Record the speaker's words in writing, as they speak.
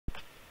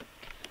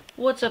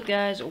What's up,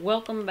 guys?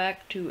 Welcome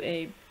back to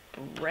a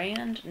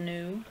brand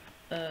new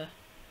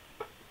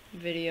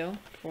video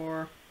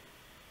for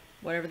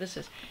whatever this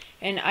is.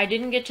 And I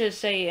didn't get to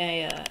say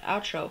a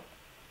outro.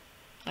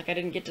 Like, I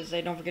didn't get to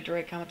say don't forget to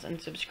rate, comment,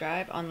 and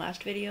subscribe on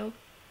last video.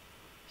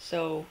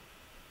 So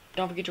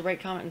don't forget to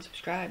rate, comment, and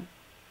subscribe.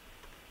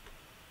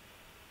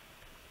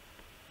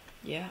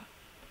 Yeah.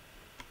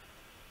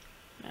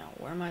 Now,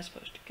 where am I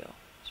supposed to go?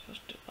 I'm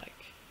supposed to, like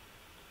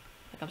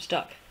I'm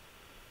stuck.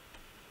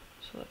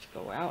 So let's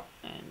go out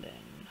and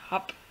then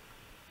hop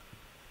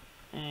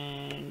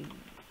and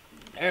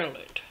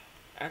airlift.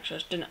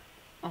 Access denied.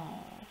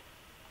 Oh,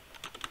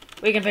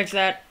 we can fix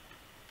that.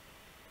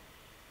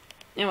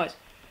 Anyways,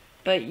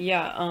 but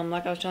yeah,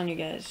 like I was telling you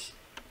guys,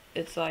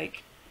 it's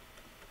like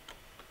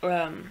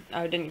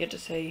I didn't get to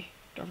say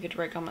don't forget to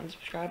rate, comment, and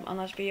subscribe on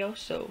last video,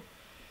 so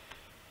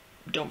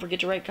don't forget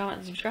to rate, comment,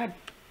 and subscribe.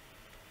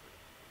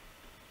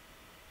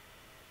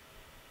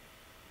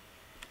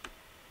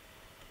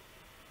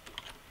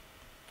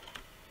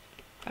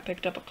 I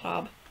picked up a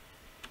club.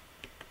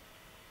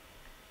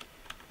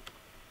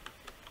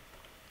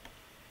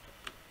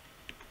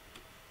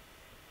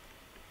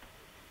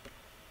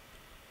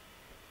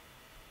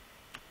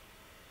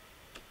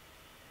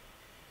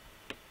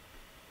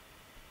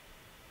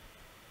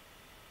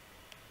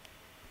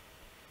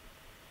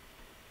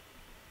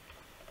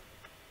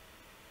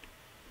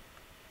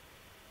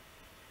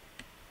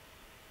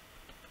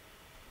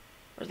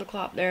 Where's the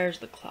club? There's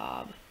the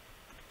club.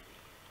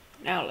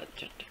 Now let's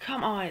just,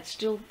 come on, it's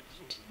still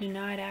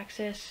denied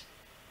access.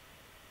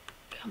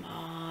 Come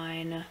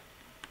on.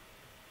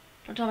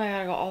 Don't tell me I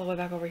gotta go all the way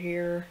back over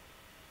here.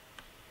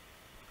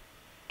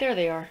 There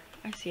they are.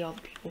 I see all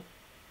the people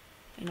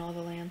in all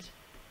the lands.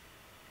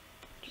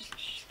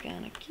 Just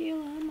gonna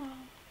kill them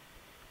all.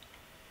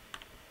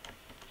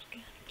 Just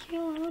gonna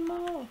kill them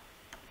all.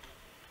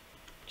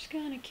 Just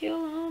gonna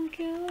kill them,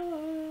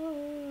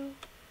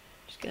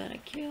 Just gonna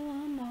kill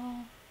them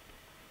all.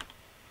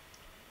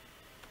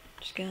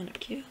 Just gonna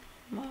kill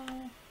them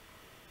all.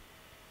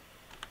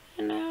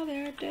 And now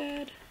they're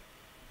dead.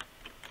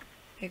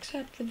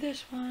 Except for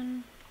this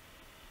one.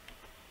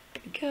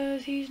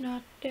 Because he's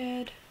not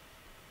dead.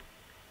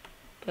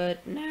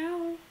 But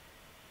now,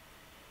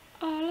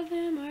 all of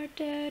them are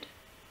dead.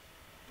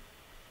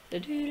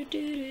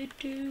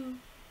 Do-do-do-do-do.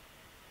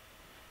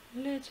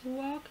 Let's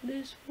walk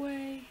this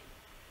way.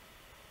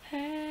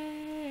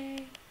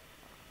 Hey.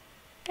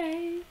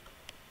 Hey.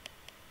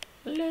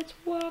 Let's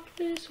walk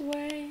this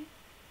way.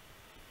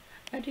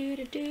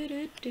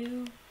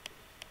 A-do-do-do-do-do.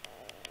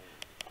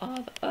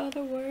 All the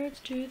other words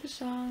to the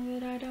song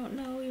that I don't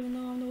know, even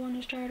though I'm the one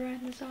who started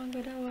writing the song,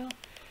 but oh well.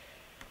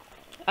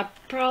 I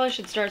probably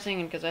should start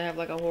singing because I have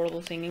like a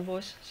horrible singing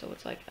voice, so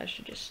it's like I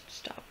should just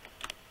stop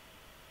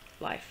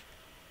life.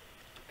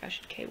 I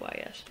should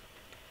KYS.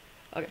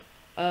 Okay.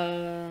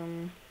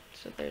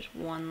 So there's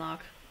one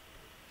lock.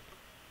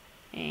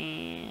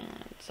 And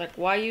it's like,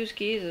 why use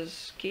keys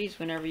as keys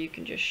whenever you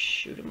can just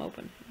shoot them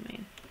open? I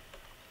mean,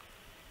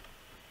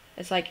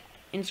 it's like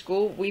in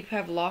school we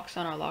have locks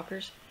on our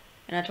lockers,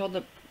 and I told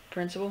the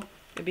principal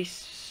it'd be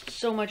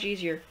so much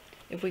easier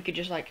if we could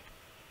just like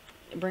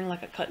bring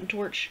like a cutting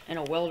torch and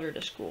a welder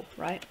to school,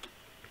 right?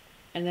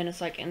 And then it's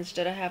like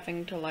instead of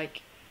having to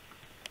like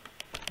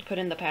put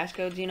in the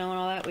passcodes, you know, and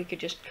all that, we could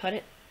just cut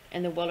it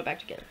and then weld it back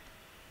together.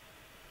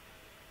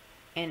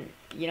 And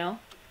you know,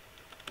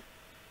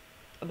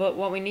 but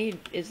what we need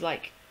is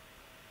like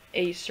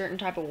a certain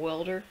type of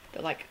welder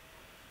that like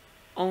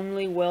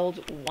only welds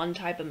one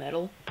type of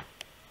metal,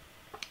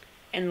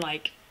 and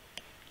like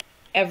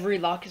every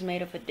lock is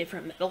made of a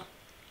different metal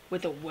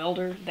with a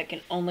welder that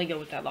can only go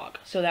with that lock,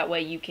 so that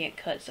way you can't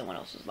cut someone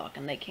else's lock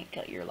and they can't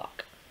cut your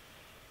lock.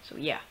 So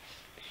yeah,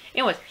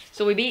 anyways,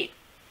 so we beat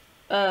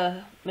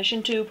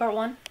mission 2 part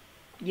 1.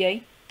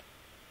 Yay.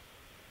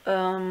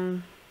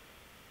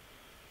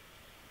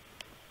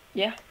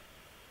 Yeah.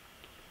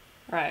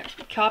 Alright,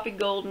 copy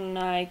golden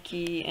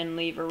Nike and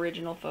leave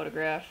original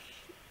photograph.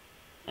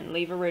 And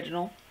leave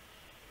original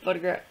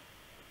photograph.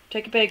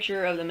 Take a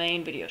picture of the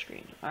main video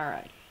screen.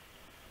 Alright.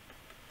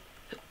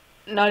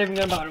 Not even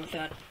gonna bother with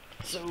that.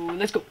 So,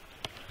 let's go.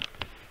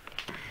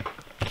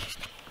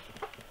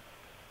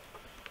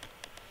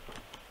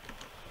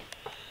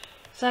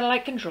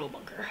 Satellite control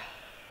bunker.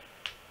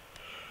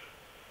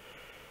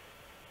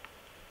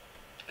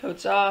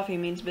 Coats off, he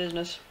means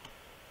business.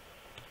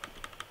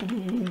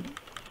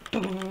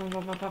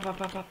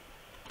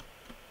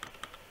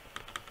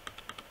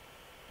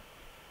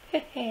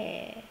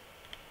 Hehe.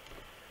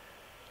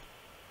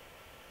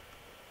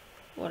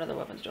 What other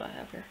weapons do I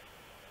have here?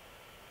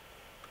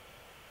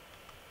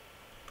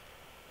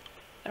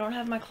 I don't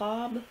have my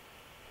club.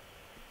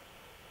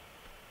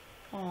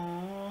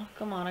 Aw,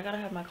 come on, I gotta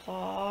have my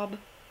club.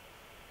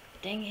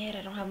 Dang it,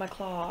 I don't have my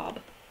club.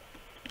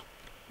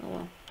 Oh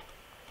well.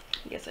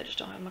 I guess I just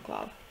don't have my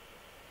club.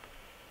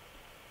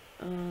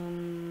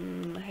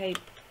 Hey.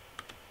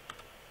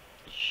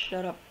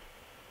 Shut up.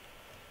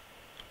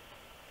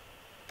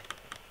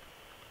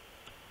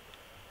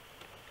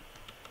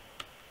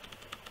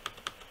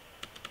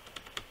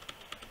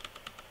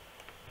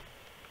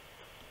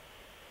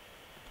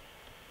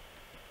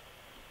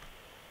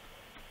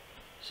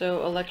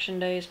 So election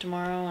day is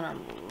tomorrow, and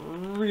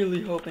I'm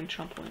really hoping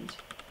Trump wins.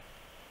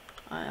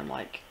 I'm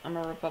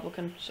a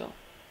Republican, so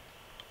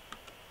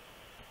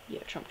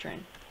yeah, Trump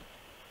train.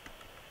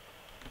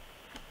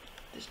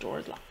 This door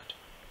is locked.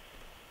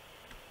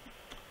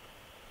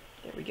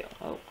 There we go.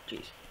 Oh,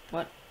 jeez.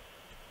 What?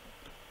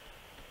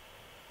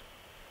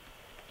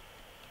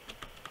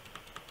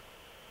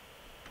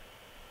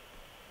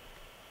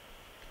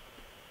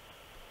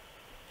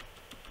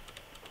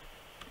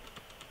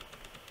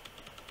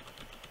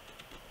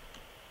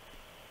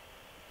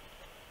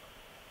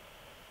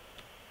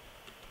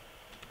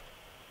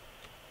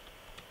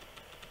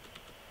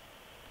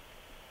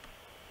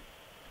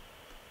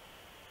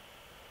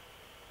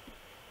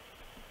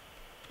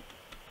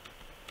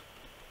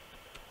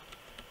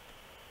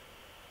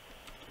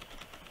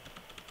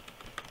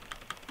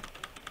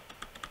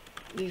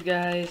 These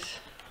guys.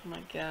 Oh my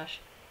gosh.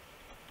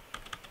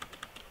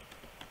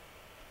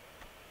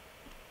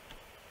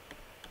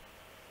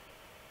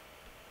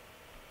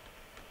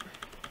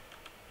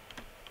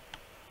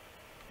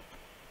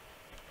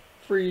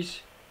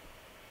 Freeze.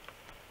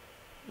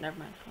 Never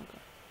mind. Okay.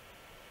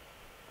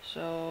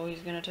 So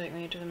he's gonna take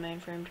me to the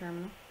mainframe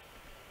terminal.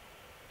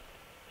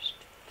 Just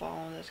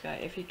follow this guy.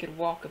 If he could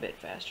walk a bit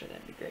faster,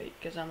 that'd be great.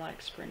 Because I'm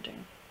like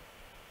sprinting.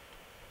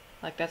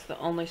 Like that's the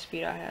only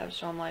speed I have.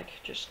 So I'm like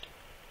just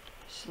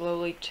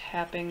slowly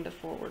tapping the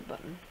forward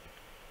button.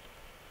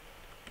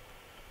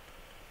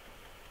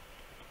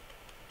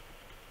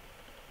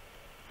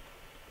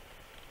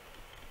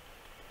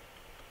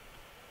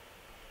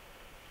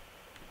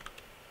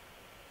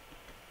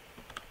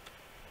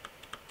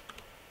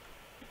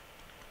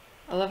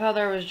 I love how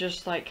there was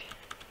just like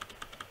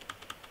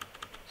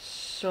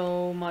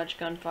so much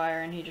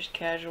gunfire and he just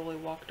casually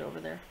walked over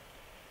there.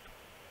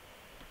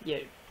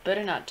 Yeah,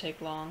 better not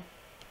take long.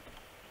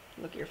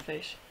 Look at your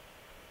face.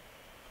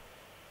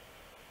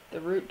 The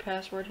root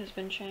password has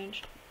been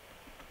changed.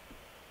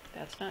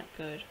 That's not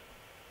good.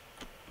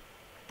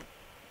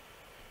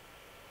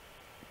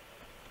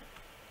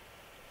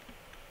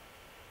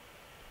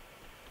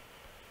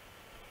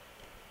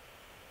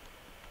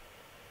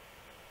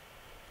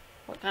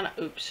 What kind of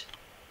oops?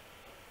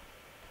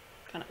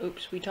 What kind of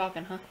oops we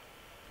talking, huh?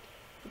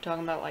 We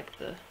talking about like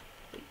the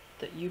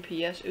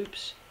UPS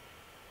oops?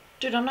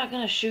 Dude, I'm not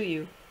gonna shoot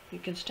you. You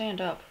can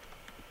stand up.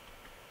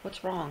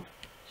 What's wrong?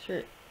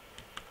 Sure.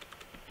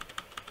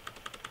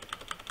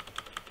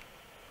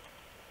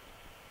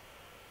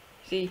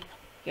 See? You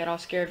got all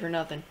scared for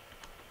nothing.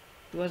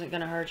 He wasn't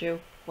gonna hurt you.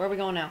 Where are we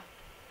going now?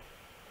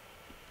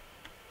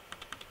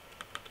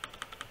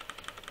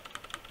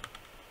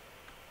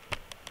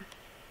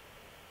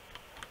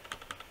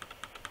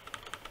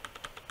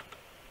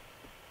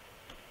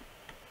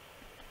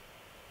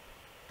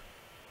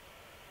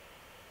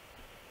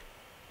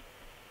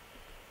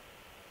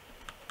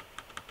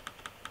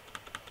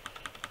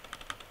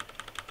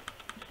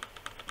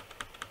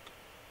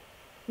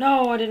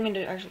 No, I didn't mean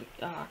to actually...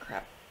 Ah,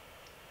 crap.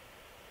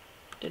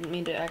 Didn't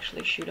mean to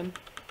actually shoot him.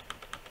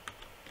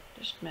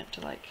 Just meant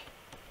to, like...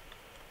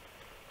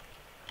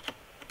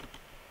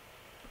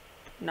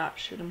 not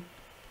shoot him.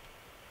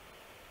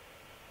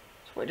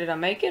 So wait, did I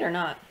make it or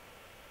not?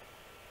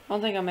 I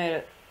don't think I made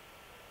it.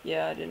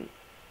 Yeah, I didn't.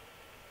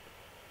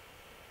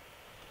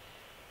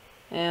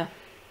 Yeah.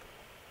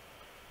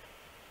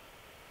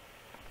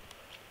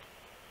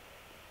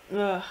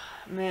 Ugh,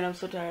 man, I'm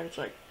so tired. It's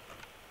like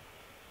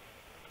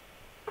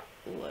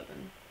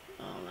 11.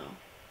 I don't know.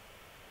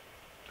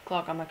 The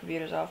clock on my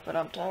computer's off, but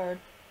I'm tired.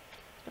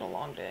 It's been a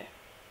long day.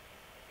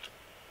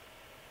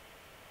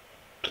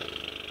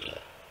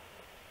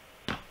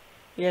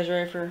 You guys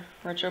ready for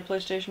Retro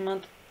PlayStation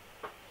Month?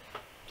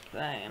 I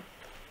am.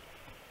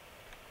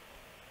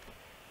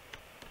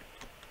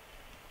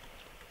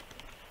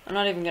 I'm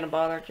not even gonna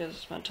bother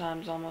because my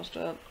time's almost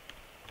up.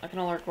 I can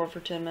only record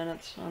for 10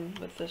 minutes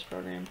with this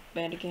program,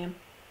 Bandicam.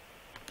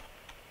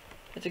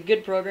 It's a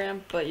good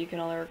program, but you can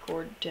only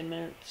record 10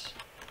 minutes.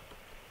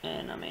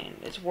 And I mean,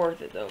 it's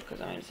worth it though,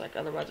 because I mean, it's like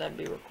otherwise I'd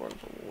be recording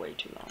for way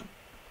too long.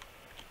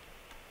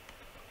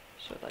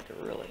 So like it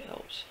really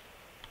helps.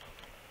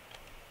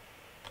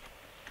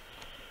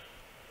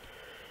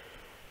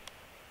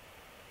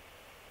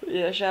 But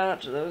yeah, shout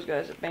out to those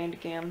guys at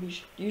Bandicam.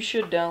 You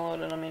should download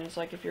it. I mean, it's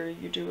like if you're a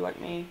YouTuber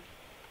like me,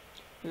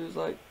 who's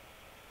like,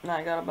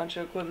 I got a bunch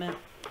of equipment.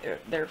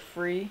 They're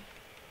free,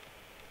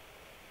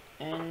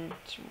 and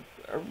it's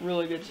a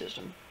really good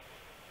system.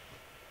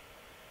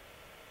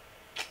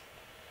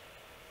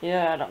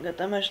 Yeah, I don't got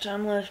that much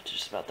time left.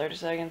 Just about 30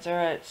 seconds.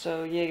 Alright,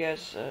 so yeah,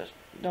 guys,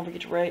 don't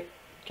forget to rate,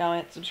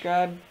 comment,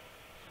 subscribe.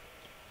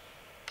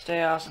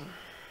 Stay awesome.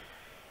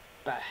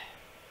 Bye.